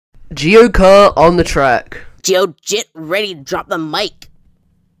Geocar on the track. Geo, get ready to drop the mic.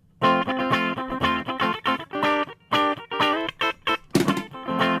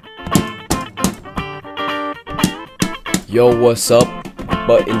 Yo, what's up?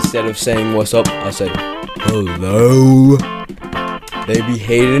 But instead of saying what's up, I say hello. They be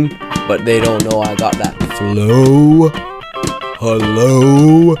hating, but they don't know I got that flow.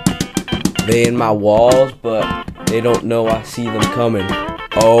 Hello. They in my walls, but they don't know I see them coming.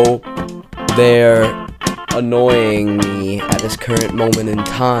 Oh, they're annoying me at this current moment in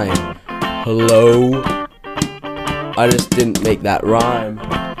time. Hello. I just didn't make that rhyme.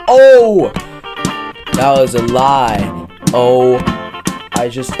 Oh, that was a lie. Oh, I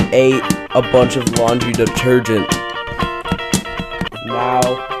just ate a bunch of laundry detergent. Now,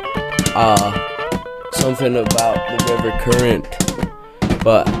 something about the river current.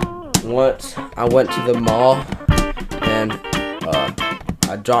 But once I went to the mall and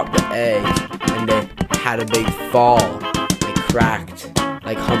I dropped the eggs and they had a big fall. They cracked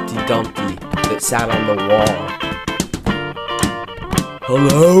like Humpty Dumpty that sat on the wall.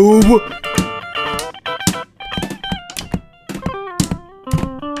 Hello?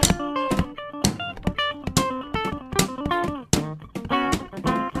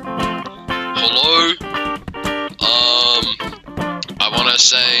 Hello? I want to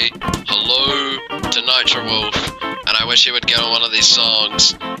say hello to Nitro Wolf, and I wish he would get on one of these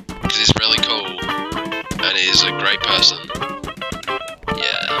songs, because he's really cool, and he's a great person.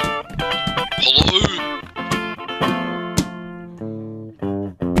 Yeah. Hello?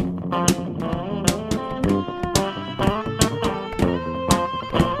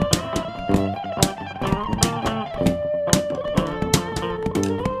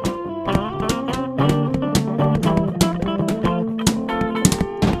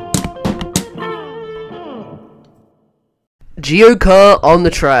 Geocar on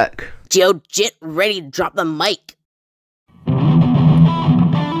the track. Geo, get ready to drop the mic.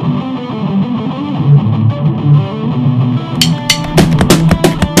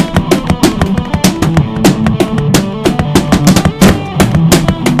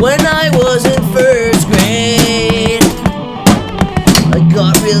 When I was in first grade, I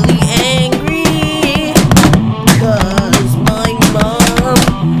got really angry, 'cause my mom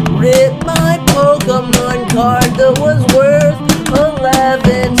ripped my Pokemon card that was worth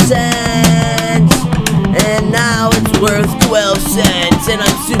 11 cents, and now it's worth 12 cents, and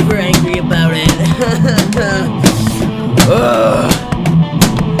I'm super angry about it. Ugh.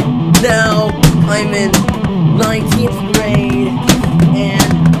 Now I'm in 19th grade,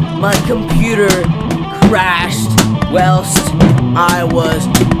 and my computer crashed whilst I was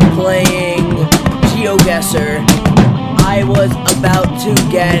playing GeoGuessr. I was about to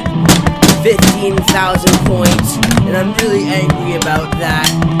get 15,000 points, and I'm really angry about that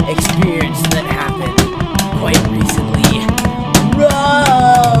experience that happened quite recently.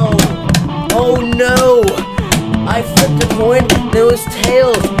 Bro! Oh no! I flipped a coin, there was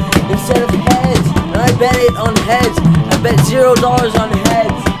tails instead of heads, and I bet it on heads. I bet $0 on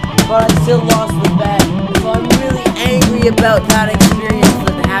heads, but I still lost the bet. So I'm really angry about that experience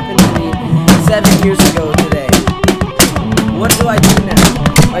that happened to me 7 years ago today. What do I do now?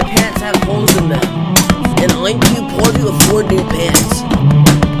 My pants have holes in them, and I'm too poor to afford new pants.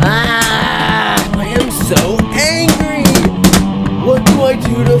 I am so angry! What do I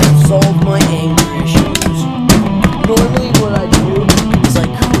do to solve my anger issues? Normally what I do is I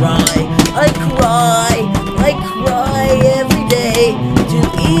cry every day to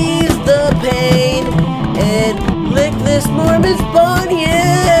ease the pain and lick this Mormons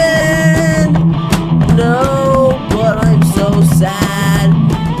bunion. No, but I'm so sad,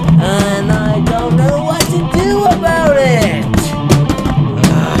 and I don't know what to do about it.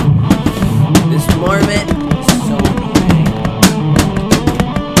 This marmot is so big.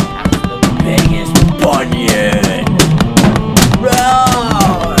 That's the biggest bunion.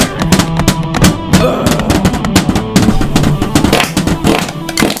 Roar!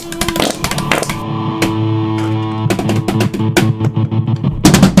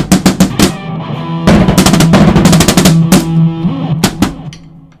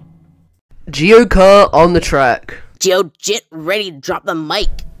 Geocar on the track. Geo, get ready to drop the mic.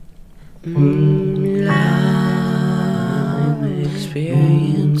 I'm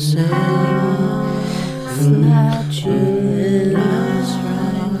experiencing that you is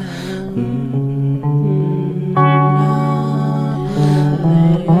right.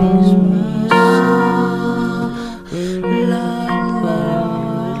 Makes me sad, like what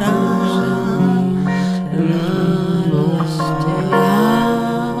I'm saying.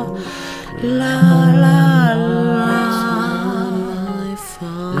 La la la, I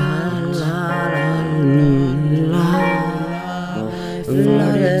fall.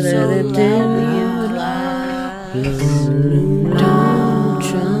 Don't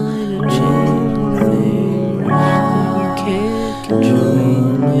try to change things that you can't control.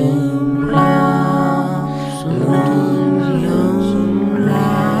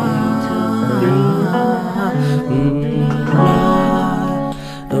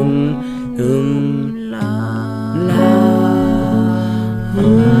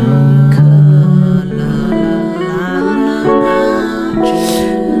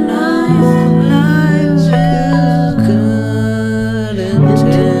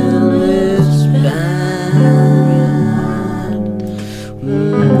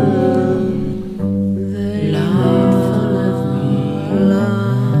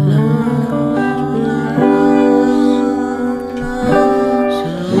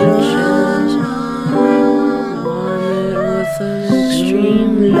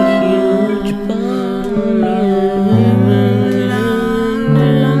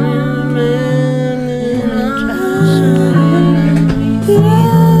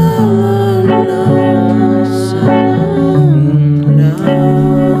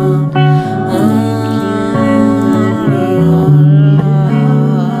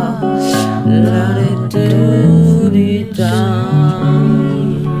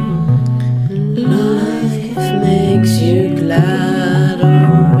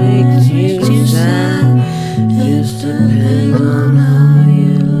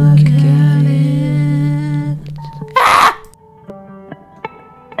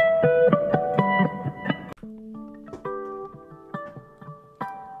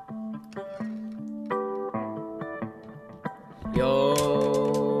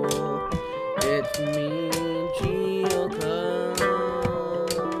 Yo, it's me, Gioka.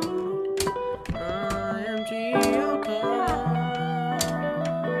 I am Gioka.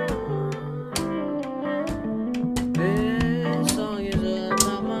 This song is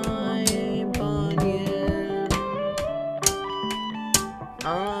about my bunion.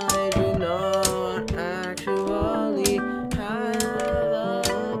 I do not actually have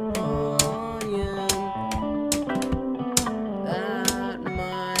a bunion. That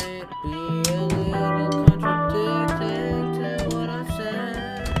might be a little contradicting to what I've said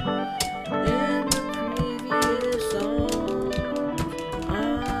in the previous song. I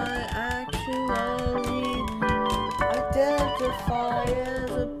actually identify as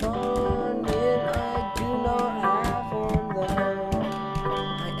a bunion. I do not have one though.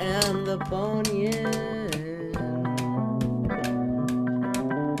 I am the bunion.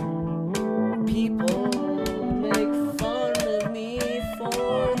 People make fun of me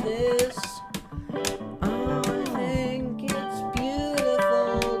for this. I think it's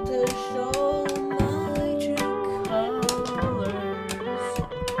beautiful to show my true colors.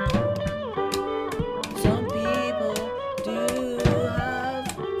 Some people do have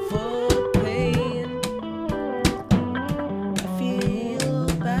foot pain. I feel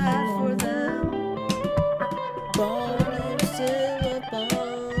bad for them, but I'm still a bunion.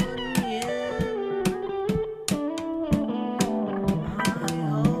 I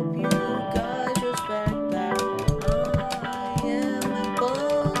hope you guys respect that I am a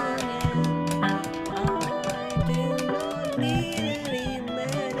bunion. I do not need any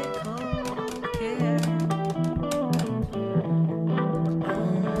medical care. I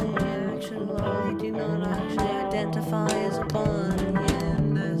actually do not actually identify as a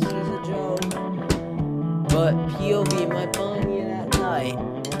bunion. This is a joke. But POV, my bunion at night.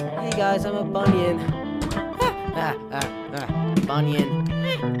 Hey guys, I'm a bunion. Bunion.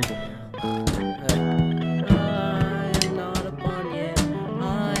 I am not a bunion.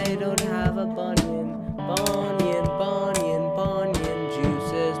 I don't have a bunion. Bunion, bunion, bunion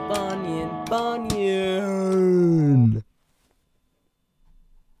juices. Bunion, bunion.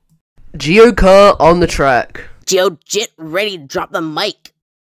 Gioka on the track. Joe, get ready to drop the mic.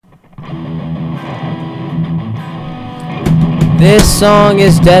 This song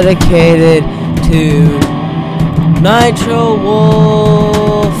is dedicated to Nitro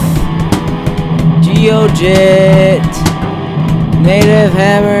Wolf, GeoJit, Native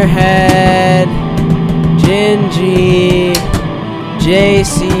Hammerhead, Gingy,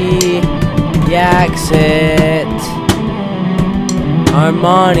 JC, Yaxit,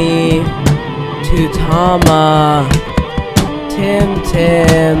 Armani, Tutama, Tim,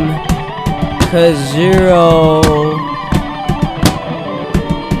 Kazuro,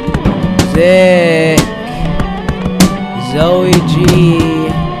 Zick, Zoe G,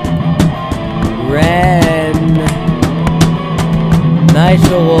 Ren,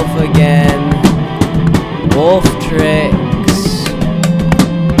 Nitro Wolf again, Wolf Tricks,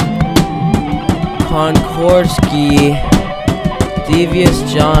 Konkorski, Devious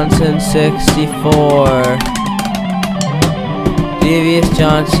Johnson 64, Devious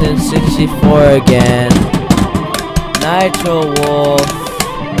Johnson 64 again. Nitro Wolf.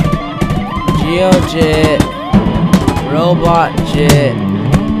 GeoJit. Robot Jit.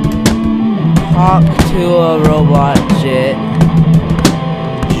 Hawk to a Robot Jit.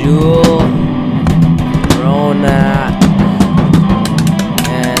 Jewel. Ronak.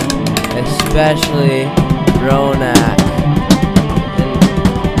 And especially Ronak. And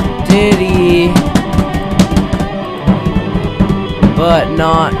Diddy. But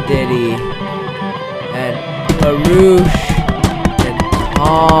not Diddy. And Karush. And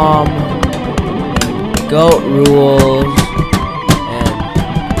Tom. And Goat Rules. And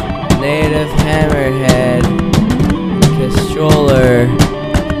Native Hammerhead. Controller. And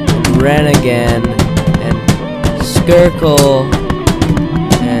Renegan. And Skirkle.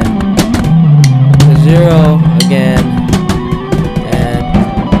 And Kazuro again. And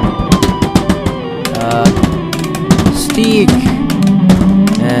Steak.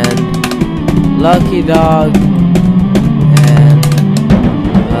 And Lucky Dog. And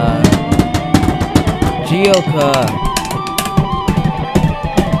Gioka.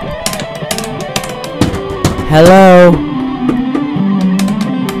 Hello.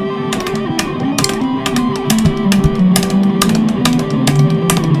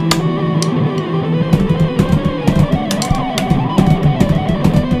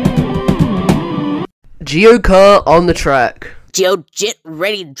 GeoCar on the track. GeoJit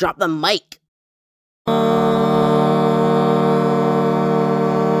ready to drop the mic.